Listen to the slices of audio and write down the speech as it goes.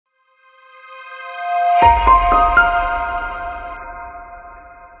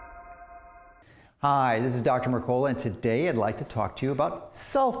Hi, this is Dr. Mercola, and today I'd like to talk to you about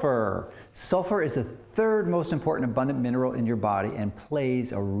sulfur. Sulfur is the third most important abundant mineral in your body and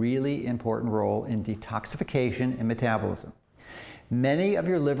plays a really important role in detoxification and metabolism. Many of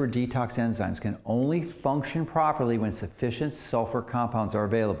your liver detox enzymes can only function properly when sufficient sulfur compounds are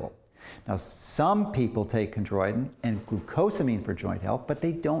available. Now, some people take chondroitin and glucosamine for joint health, but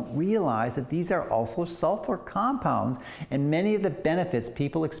they don't realize that these are also sulfur compounds, and many of the benefits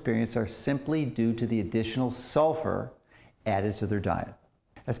people experience are simply due to the additional sulfur added to their diet.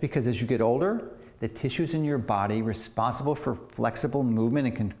 That's because as you get older, the tissues in your body responsible for flexible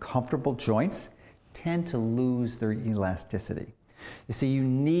movement and comfortable joints tend to lose their elasticity. You see, you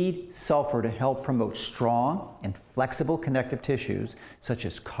need sulfur to help promote strong and flexible connective tissues such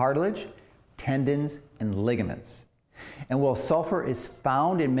as cartilage, tendons, and ligaments. And while sulfur is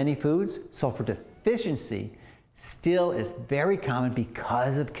found in many foods, sulfur deficiency still is very common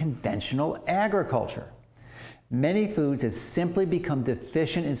because of conventional agriculture. Many foods have simply become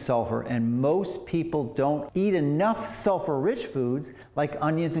deficient in sulfur, and most people don't eat enough sulfur-rich foods like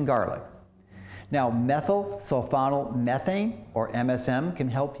onions and garlic. Now, methylsulfonyl-methane, or MSM, can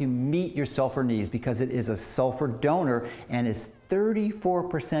help you meet your sulfur needs because it is a sulfur donor and is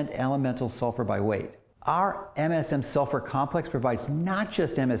 34% elemental sulfur by weight. Our MSM sulfur complex provides not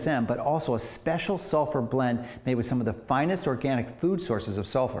just MSM, but also a special sulfur blend made with some of the finest organic food sources of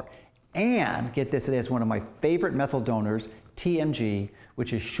sulfur. And get this, it has one of my favorite methyl donors, TMG,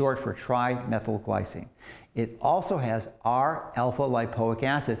 which is short for trimethylglycine. It also has R-alpha-lipoic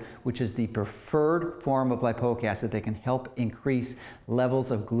acid, which is the preferred form of lipoic acid that can help increase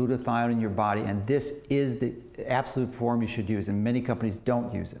levels of glutathione in your body, and this is the absolute form you should use, and many companies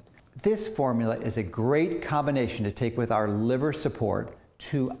don't use it. This formula is a great combination to take with our liver support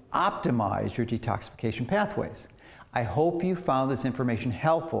to optimize your detoxification pathways. I hope you found this information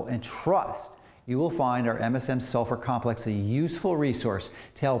helpful, and trust you will find our MSM sulfur complex a useful resource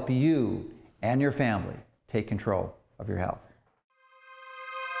to help you and your family take control of your health.